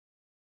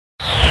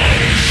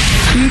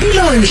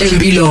Mpilonhle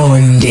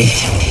Mpilonde.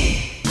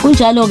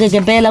 Kunjalo ke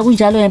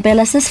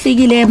ngempela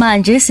sesifikile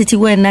manje sithi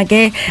kuwena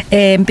ke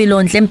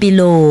Mpilonhle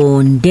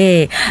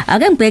Mpilonde.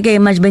 Ake ngibheke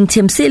manje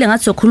bengithemsile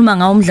ngathi sokhuluma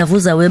ngawo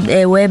umdlavuza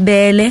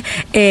webele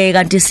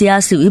kanti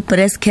siyazi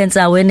i-breast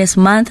cancer awareness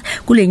month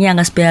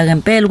kulenyanga sibheka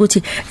ngempela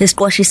ukuthi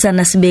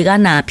esiqwashisana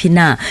sibekanaphi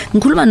na.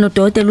 Ngikhuluma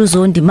noDokotela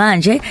uZondi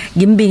manje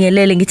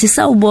ngimbingelele ngithi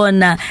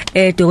sawubona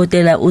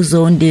Dokotela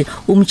uZondi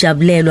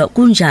umjabulelwa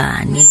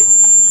kunjani?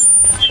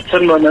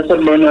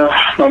 Sanibona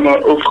mama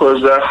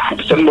ukhoza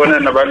sanibona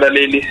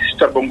nabalaleli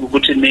sithabonga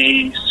ukuthi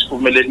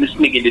nisivumelene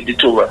nisinikele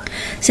lithuba.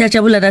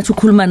 Siyajabula nathi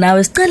ukukhuluma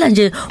nawe. Sicela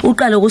nje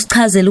uqale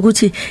ukusichazela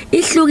ukuthi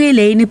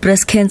ihlukile yini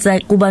breast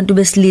cancer kubantu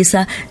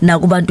besilisa na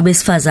kubantu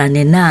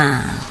besifazane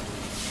na.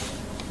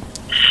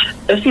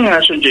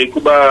 Esingasho nje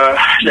kuba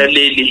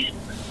laleli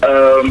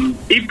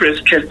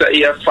i-breast cancer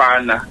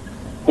iyafana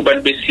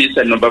kubantu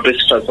besilisa noma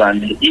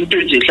besifazane.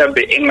 Into nje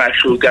mhlambe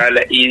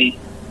engahlukala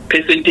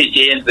percentage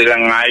yenzeka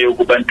ngayo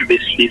kubantu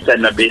besilisa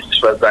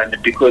nabesifazane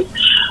because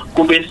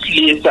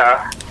kubesilisa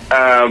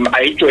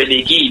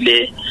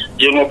ayijwayelekile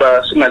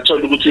njengoba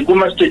singathola ukuthi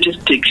kuma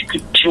statistics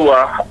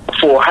kuthiwa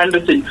for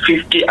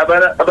 150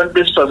 abantu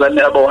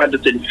besifazane aba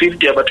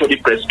 150 abathola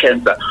i-breast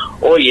cancer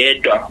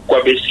oyedwa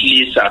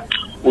kwabesilisa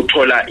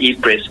uthola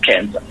i-breast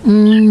cancer.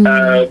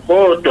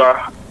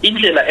 Kodwa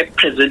indlela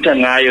epresenta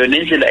ngayo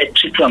nendlela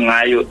etreatwa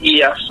ngayo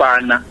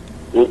iyafana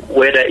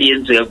whether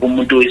iyenzeka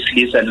kumuntu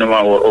wesilisa noma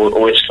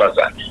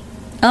owesifazane.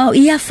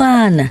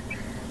 Iyafana.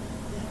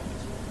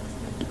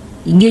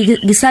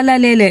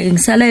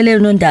 Ngisalalele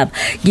nondaba.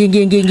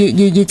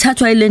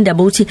 Ngithathwa ile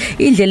ndaba ukuthi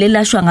indlela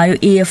elashwa ngayo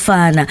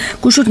iyefana.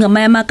 Kusho ukuthi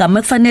ngamanye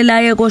amagama kufanele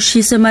aye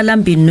koshisa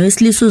emalambini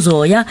nowesilisa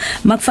uzoya,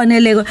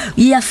 makufanele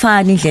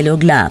iyafana indlela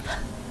yokulapha.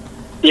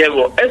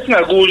 Yebo,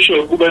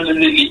 esingakusho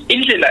kubalulekile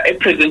indlela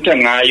epresenta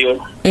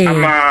ngayo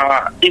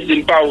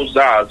izimpawu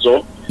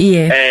zazo.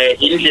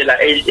 Indlela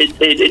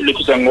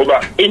elikuza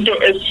ngoba into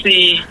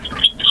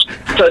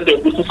esithanda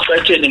ukuthi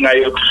sicatshele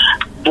ngayo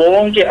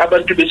bonke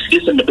abantu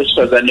besilisa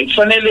nabesifazane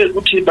kufanele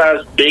ukuthi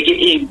babheke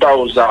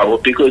izimpawu zawo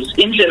because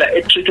indlela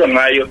etreatwa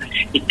ngayo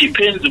it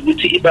depends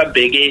ukuthi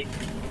ibabheke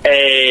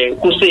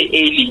kuse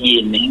early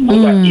yini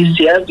ngoba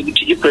siyazi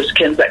ukuthi i-breast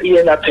cancer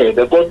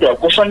iyelapheka kodwa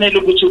kufanele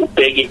ukuthi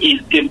ubheke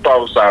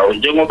izimpawu zawo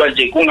njengoba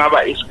nje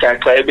kungaba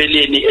isigaxa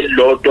ebeleni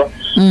elilodwa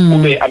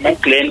kube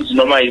ama-glands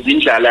noma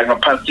izindlala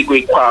ngaphansi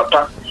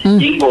kwekhwapha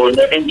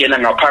ingono engena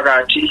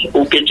ngaphakathi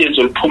uketshezi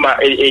oluphuma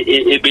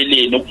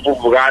ebeleni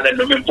ukuvuvukala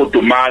noma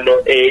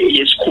imfudumalo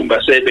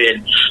yesikhumba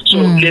sebele so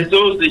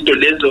lezo zinto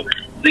lezo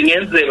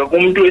zingenzeka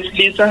kumuntu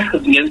wesilisa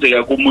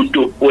zingenzeka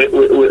kumuntu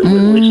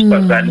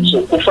wesifazane so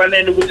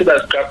kufanele ukuthi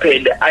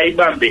baziqaphele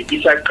ayibambe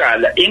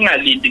isaqala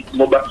ingalindi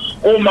ngoba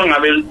uma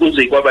ngabe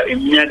kuze kwaba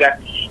iminyaka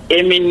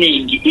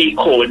eminingi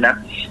ikhona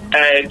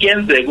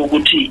kuyenzeka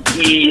ukuthi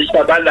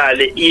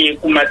isabalale iye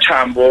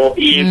kumathambo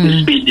iye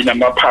kusibindi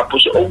namaphaphu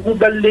so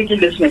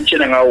okubalekile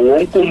singakutshela ngawo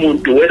wonke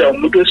umuntu whether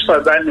umuntu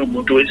wesifazane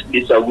umuntu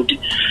wesilisa ukuthi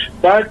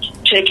ba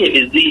check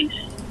lezi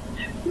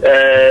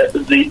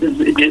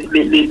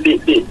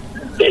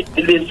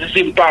lezi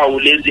zimpawu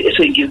lezi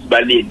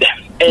esengizibalile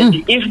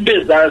and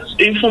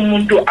if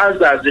umuntu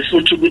azazi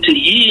futhi ukuthi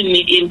yini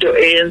into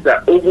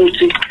eyenza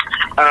ukuthi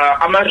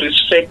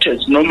ama-risk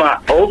factors noma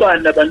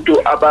obani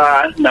abantu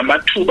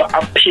abanamathuba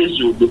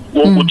aphezulu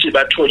wokuthi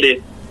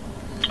bathole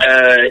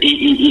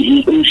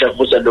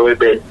umdlavuza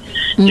lowebele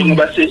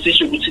njengoba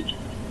sesisho ukuthi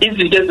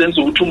izinto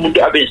ezenza ukuthi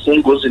umuntu abe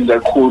sengozini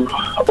kakhulu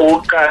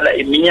oqala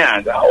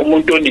iminyaka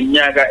umuntu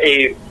oneminyaka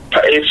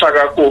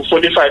efaka ku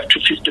 45 to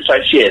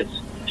 55 years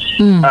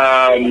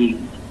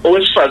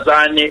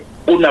owesifazane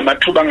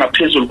unamathuba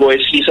ngaphezulu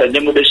kowesilisa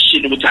njengoba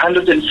esishilo ukuthi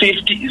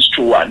 150 is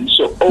to 1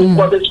 so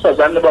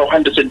okwabesifazane ba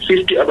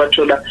 150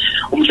 abathola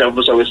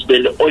umdlavuza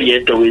wesibele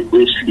oyedwa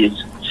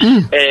wesilisa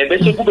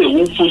bese kube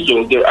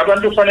umfuzo ke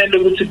abantu kufanele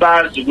ukuthi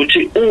bazi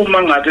ukuthi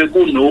uma ngabe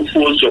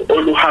kunofuzo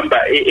oluhamba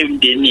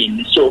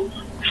emndenini so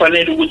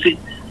kufanele ukuthi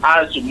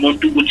azi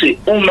umuntu ukuthi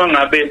uma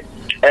ngabe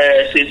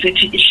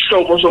sesithi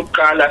isihlobo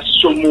sokuqala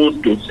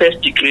somuntu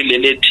first degree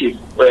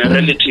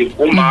relative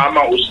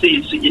umama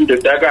usisi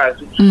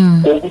indodakazi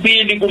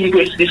kokubili kumuntu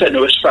wesilisa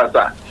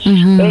nowesifazane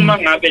uma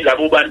ngabe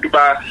labo bantu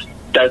ba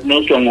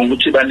diagnosed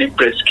ngokuthi bane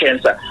breast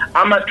cancer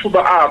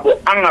amathuba abo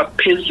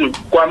angaphezulu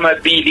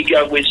kwamabili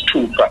kuya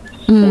kwesithupha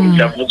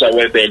umdlavuza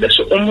webele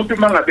so umuntu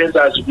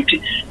mangabezazi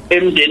ukuthi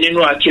emndenini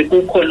wakhe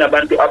kukhona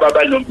abantu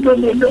ababa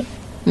nomdlavuza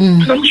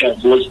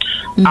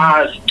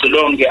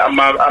azilonge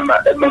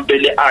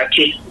amabele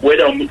akhe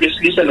whether umuntu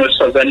wesilisa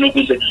nowesifazane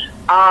ukuze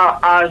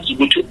azi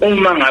ukuthi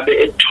uma ngabe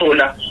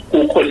ethola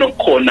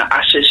kukhona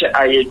asheshe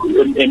aye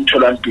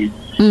emtholampilo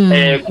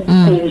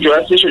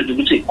kunjwa sisho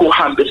ukuthi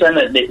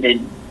kuhambisana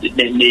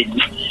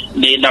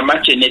nama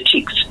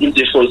genetics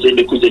izifo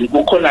zelekuzeni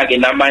kukhona ke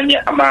namanye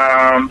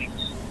ama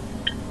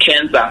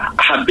cancer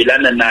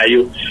ahambelana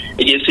nayo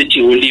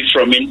esithi Olive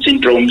Fromen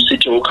syndrome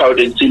sithi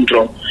Cowden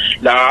syndrome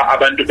la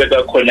abantu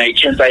bebakhona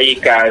i-cancer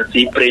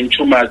yegazi brain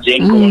tumors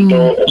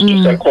yenqondo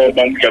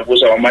osteosarcoma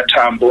umdlavuza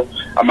wamathambo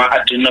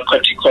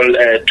ama-adrenocortical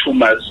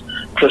tumors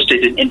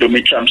prostate and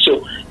endometrium.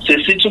 So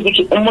sesithi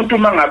ukuthi umuntu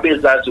mangabe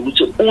ezazi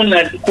ukuthi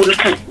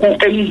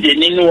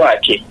emndenini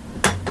wakhe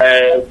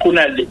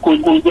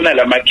kuna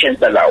lama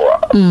cancer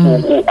lawa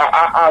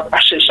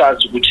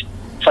asheshazi ukuthi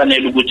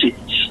fanele ukuthi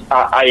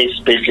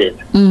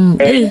ayesibhedlela.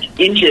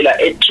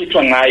 Indlela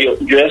etreatwa ngayo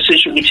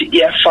njengasho ukuthi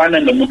iyafana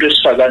nomuntu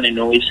wesifazane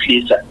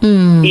nowesilisa.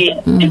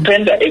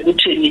 Dependa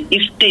ekutheni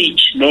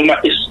istage noma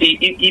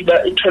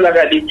iba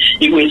itholakala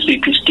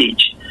ikwesiphi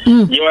stage.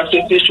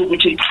 Njengasho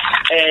ukuthi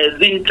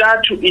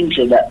zintathu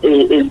indlela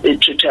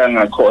etreatwa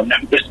ngakhona.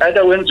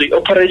 Either wenza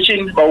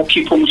i-operation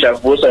bawukhipha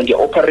umdlavuza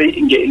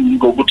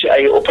ngokuthi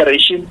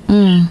operation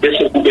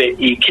bese kube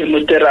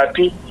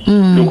i-chemotherapy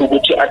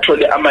lokuthi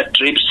athole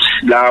ama-drips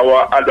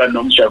lawa alwa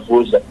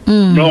nomdlavuza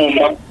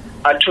noma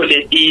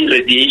athole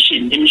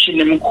i-radiation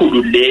imishini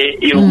emikhulu le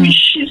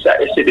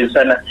yokushisa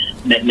esebenzisana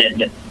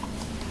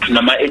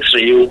nama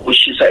x-ray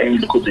yokushisa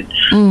emlukuzini.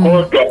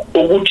 Kodwa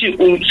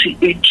ukuthi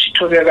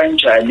ithokeka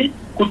kanjani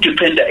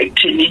kudependa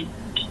ekutheni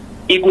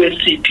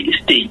ikwesiphi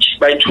stage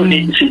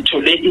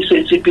sithole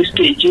isensiphi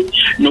stage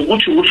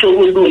nokuthi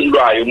uhlobo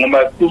lwayo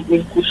ngoba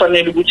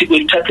kufanele ukuthi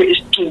kuthathwe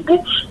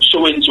isitubu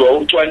sokwenziwa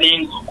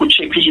ucwaningo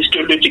ku-check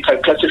histological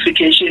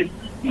classification,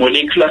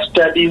 molecular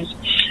studies,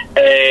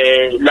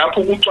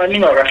 lapho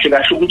kucwaningwa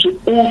kahle ukuthi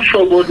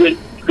uhlobo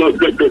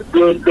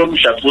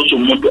lomdlavuza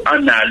umuntu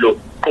analo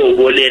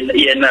qobo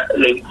yena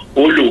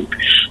oluphi.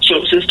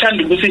 So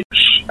sesithanda ukuthi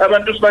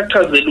abantu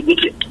sibachazela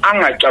ukuthi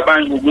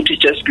angacabangi ukuthi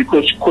just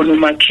because khona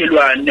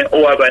umakhelwane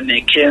owaba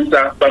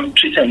necancer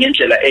bamtreata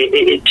ngendlela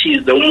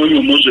ethize umunye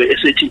umuzwe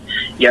esethi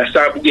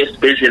yasaba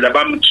ukuyesibhedlela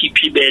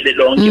bamkhipha ibele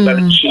lonke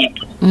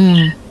balikhipha.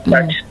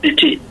 But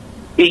sithi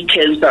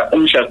i-cancer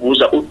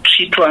umdlavuza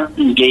utreatwa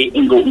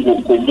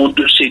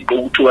ngomuntu siqo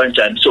ukuthi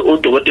kanjani. So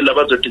odokotela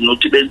bazodinga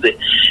ukuthi benze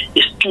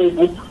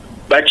isitubu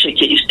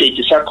ba-check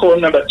i-stage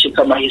sakhona, ba-check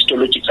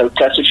ama-histological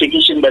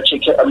classification,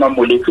 ba-check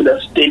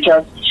ama-molecular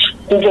status.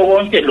 Kuko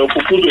konke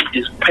lokho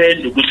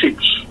kuzodepend ukuthi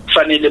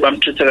fanele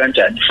bamtreatha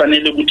kanjani.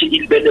 Fanele ukuthi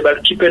ibele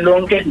balikhiphe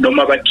lonke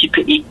noma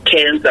bakhiphe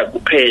i-cancer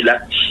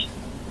kuphela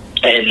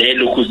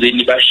lelo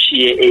kuzini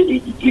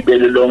bashiye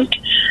ibele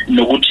lonke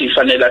nokuthi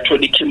fanele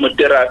athole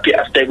i-chemotherapy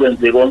after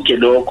kwenze konke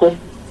lokho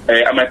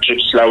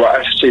ama-drips lawa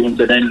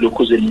asebenzana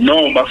nelokuzini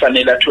noma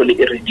fanele athole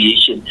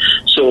i-radiation.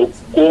 So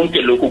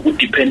konke lokho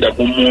kudependa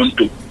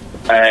kumuntu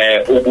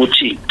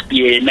ukuthi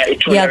yena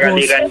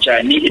etholakale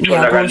kanjani,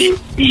 etholakale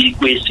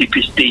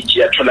ikwesiphi stage,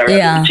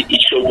 yatholakala ukuthi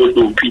ihlobo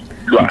lophi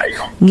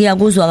lwayo.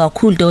 Ngiyakuzwa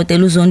kakhulu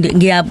Dr Zondi.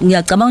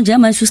 Ngiyacabanga nje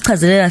manje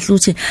usichazelela kahle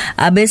ukuthi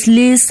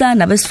abesilisa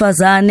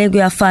nabesifazane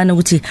kuyafana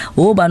ukuthi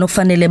obani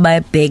okufanele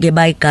bayibheke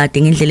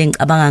bayigade ngendlela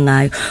engicabanga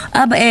ngayo.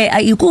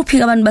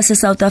 Ikuphi abantu base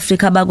South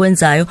Africa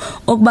abakwenzayo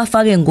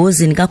okubafaka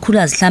engozini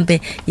kakhulukazi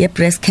mhlambe ye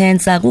breast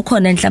cancer?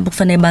 Kukhona mhlambe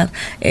kufanele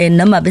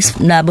noma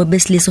nabo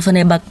besilisa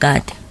kufanele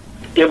bagade?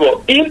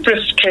 Yebo,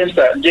 breast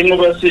cancer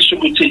njengoba sisho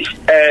ukuthi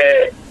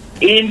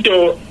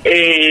into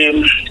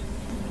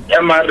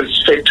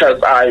ama-risk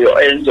factors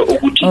ayo enza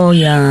ukuthi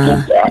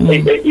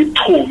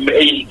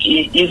iphume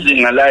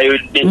izinga layo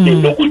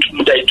lokuthi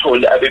umuntu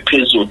ayithole abe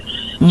phezulu.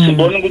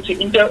 Sibona ukuthi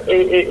into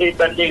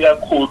ebaluleke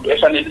kakhulu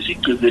efanele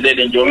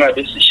sigcizelele njengoba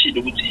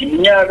sishilo ukuthi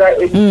iminyaka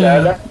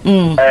emidala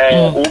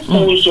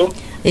ufuzo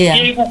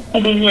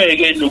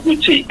ikukhulunyweke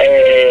nokuthi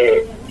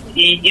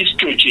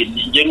estrogen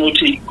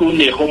njengokuthi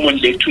kune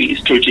hormone lekuthiwa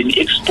estrogen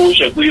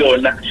exposure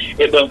kuyona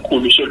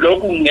ebankulu. So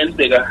lokho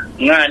kungenzeka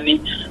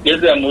ngani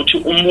ngeza ngokuthi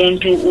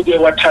umuntu uke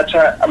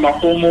wathatha ama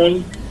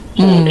hormone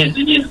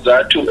ezinye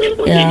izathu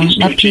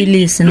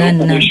amaphilisi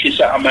nani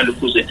ukushisa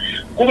amalukuzeni.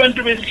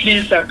 Kubantu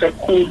besilisa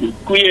kakhulu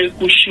kuye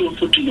kushiwo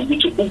futhi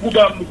nokuthi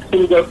ukuba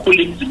mkhulu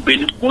kakhulu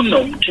emzimbeni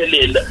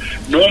kunomthelela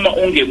noma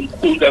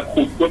ungemkhulu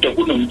kakhulu kodwa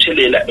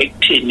kunomthelela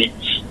ekutheni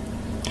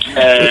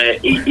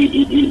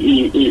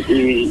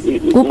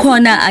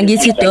kukhona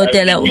angithi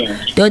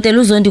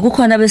Dr Zondi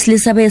kukhona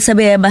besilisa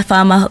bese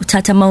bafama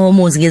uthatha ama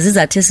hormones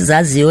ngezizathu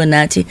esizaziyo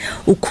nathi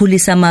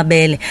ukukhulisa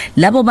amabele.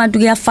 Labo bantu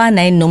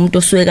kuyafana yini nomuntu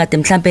osuke kade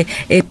mhlambe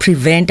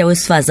preventer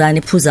wesifazane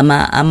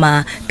iphuza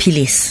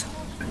amaphilisi?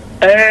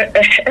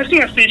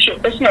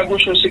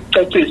 Esingakusho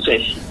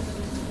sikucacise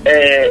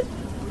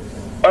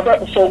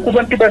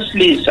kubantu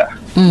besilisa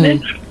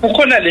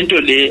kukhona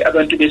lento le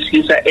abantu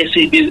besilisa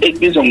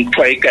ekubizwa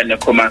ngokuthiwa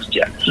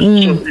i-gynecomastia.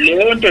 So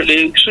leyo nto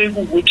le kusuke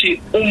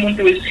ukuthi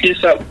umuntu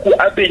wesilisa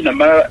abe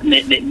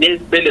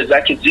nezibele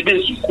zakhe zibe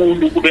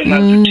zinkulu kube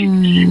ngazuthi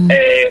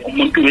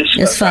umuntu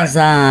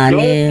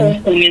wesifazane. Lokho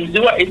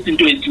kungenziwa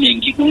izinto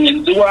eziningi,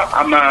 kungenziwa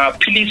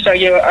amaphilisi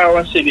ake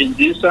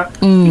awasebenzisa,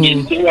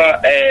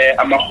 kungenziwa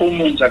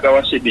ama-hormones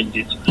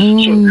akawasebenzisa.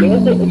 So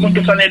lokho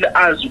umuntu fanele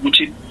azi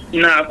ukuthi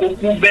nako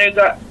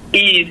kubeka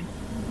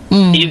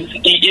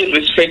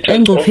i-risk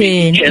factors of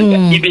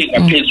cancer ibe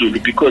ngaphezulu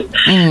because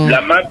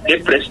the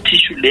breast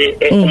tissue le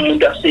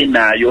umuntu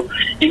asenayo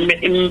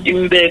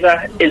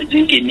imbeka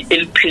ezingeni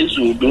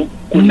eliphezulu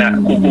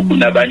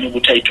kunabanye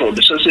ukuthi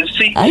ayithole. So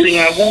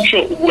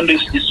singakusho ubone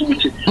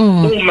ukuthi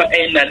uma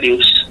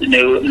enaleyo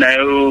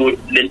nayo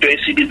lento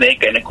esibiza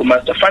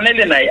igynecomasta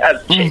fanele naye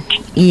azicheck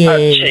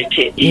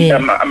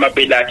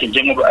amabele akhe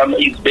njengoba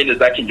izibele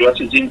zakhe nje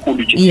wathi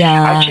zinkulu nje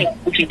acheck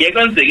ukuthi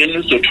ngekwenzeke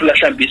nizothola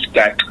mhlawumbe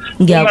isigaqa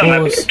uma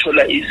ngabe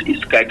ethola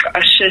isigaqa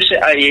asheshe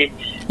aye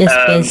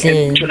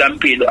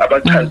emtholampilo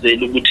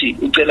abachazela ukuthi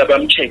ucela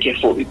bamcheck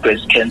for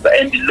i-breast cancer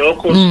and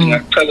lokho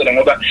singakuchazela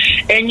ngoba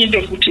enye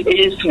into futhi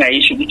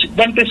esingayisho ukuthi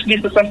kubantu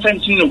besilisa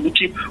sometimes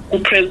nokuthi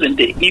ku-present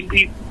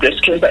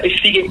i-breast cancer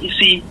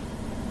ifike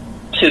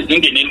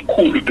sezingeni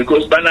elikhulu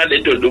because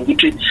banalento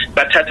lokuthi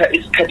bathatha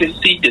isikhathi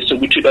eside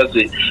sokuthi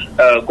baze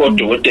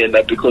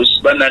kodokotela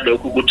because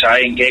banalokho ukuthi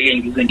hayi ngeke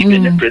ngize ngibe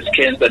ne-breast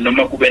cancer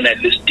noma kube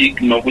nale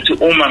stigma ukuthi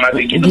uma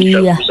ngabe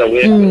nginomdlavuza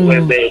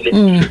webele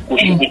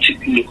kusho ukuthi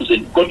ngikuze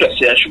kodwa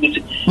siyasho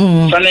ukuthi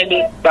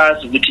fanele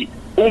bazi ukuthi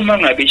uma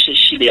ngabe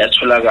isheshile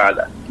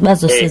yatholakala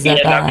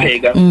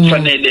bazosizakala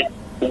fanele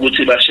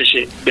ukuthi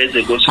basheshe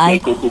beze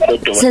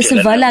kodokotela.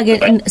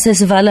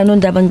 Sesivala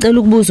nondaba ngicela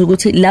ukubuza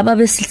ukuthi laba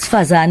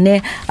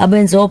besifazane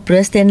abenza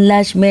breast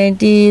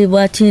enlargement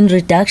watin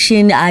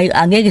reduction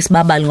angeke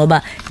sibabali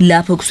ngoba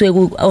lapho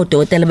kusuke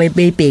odokotela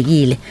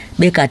beyibhekile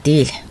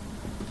begadile.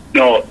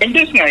 No, into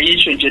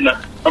esingayisho nje na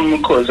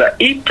umkhoza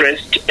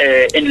i-breast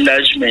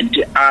enlargement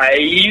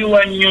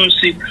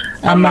ayiwanyusi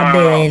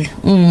amabele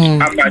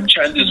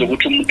ama-chances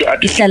ukuthi umuntu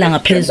ihlala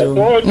ngaphezulu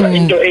kodwa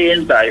into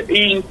eyenzayo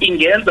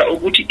ingenza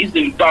ukuthi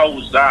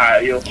izimpawu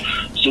zayo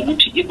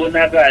zokuthi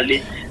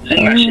ibonakale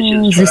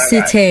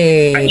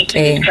zisitheke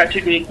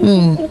isikhathi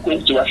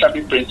kwenziwa mhlawumbe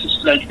i-breast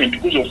enlargement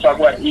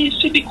kuzofakwa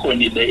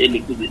i-silicone le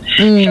elikuze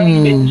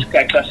mhlawumbe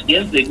isigaxa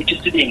singenzeka ukuthi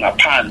sibe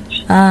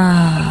ngaphansi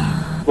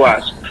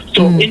kwaso.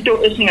 So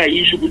into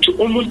esingayisho ukuthi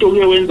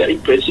umuntu oyenza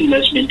i-breast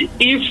enlargement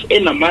if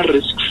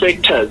enama-risk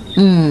factors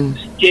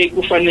ke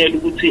kufanele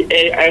ukuthi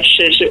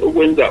asheshe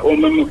ukwenza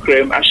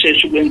o-mammogram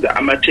asheshe ukwenza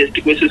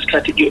ama-test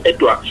kwesesikhathi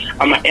ku-edwa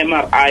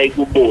ama-MRI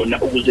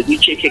kubona ukuze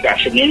kucheck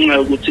kahle ngenxa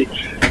yokuthi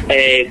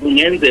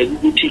kungenzeka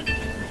ukuthi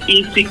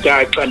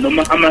isigaxa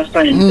noma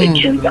ama-signs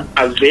e-cancer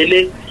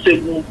avele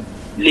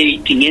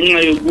late ngenxa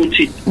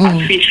yokuthi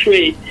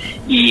afihlwe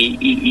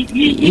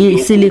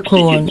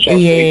i-silicone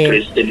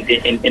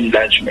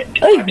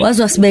enlargement.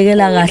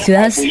 Wazosibekela kahle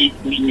yazi.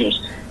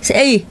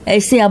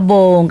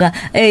 Siyabonga.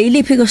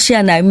 Iliphi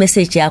kushiya nayo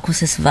message yakho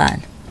sesivana?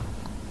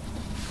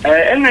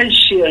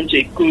 Engayishiya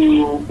nje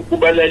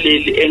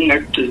kubalaleli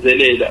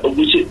engakugcizelela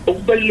ukuthi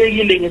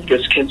okubalekile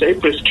nge-breast cancer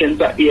i-breast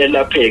cancer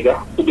iyalapheka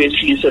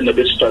kubesilisa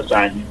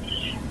nabesifazane.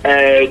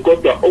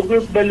 Kodwa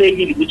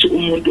okubalekile ukuthi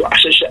umuntu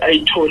asheshe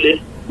ayithole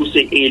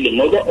kuse-early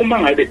ngoba uma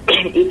ngabe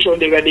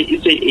itholakale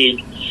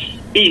ise-early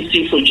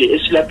isifo nje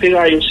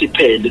esilaphekayo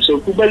siphele. So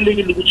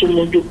kubalekile ukuthi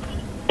umuntu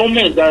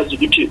umezazi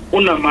ukuthi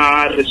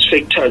unama-risk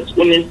factors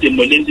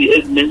unezimo lezi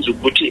ezimenza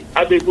ukuthi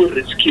abe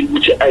ku-risk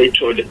ukuthi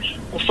ayithole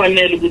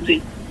kufanele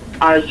ukuthi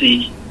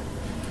azi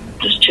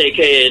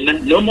check-e yena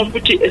noma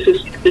futhi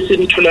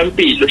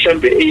esemtholampilo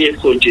mhlambe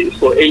eyekho nje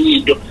for enye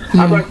into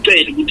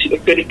abacela ukuthi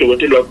ekupheleni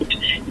udokotela wakho ukuthi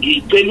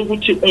ngicela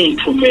ukuthi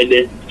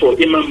ungithumele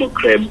for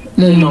i-mammogram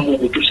uma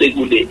ukuthi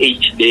usekule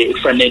age le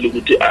efanele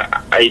ukuthi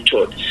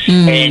ayithole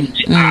and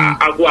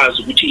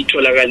akwazi ukuthi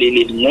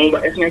itholakale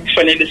ngoba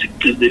esingakufanele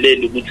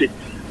sikugcizelele ukuthi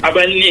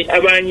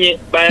abanye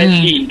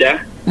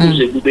bayalinda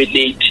kuze kube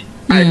late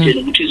athe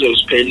ukuthi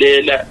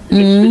izosiphelela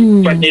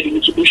kufanele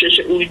ukuthi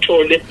usheshe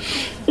uyithole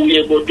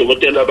uye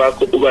kodokotela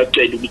bakho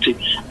ubacela ukuthi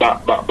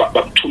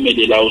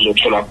bakuthumele la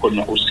uzothola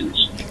khona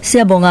usizo.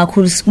 Siyabonga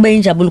kakhulu sikube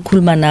injabulo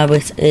ukukhuluma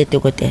nawe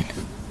dokotela.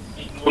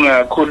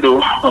 Ngibonga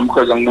kakhulu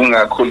umkhoza ngibonga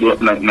kakhulu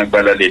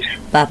nakubalaleli.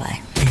 Bye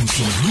bye.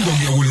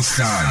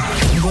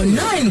 Ngo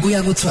 9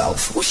 kuya ku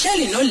 12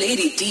 uhleli no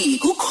Lady D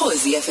ku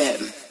Khosi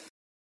FM.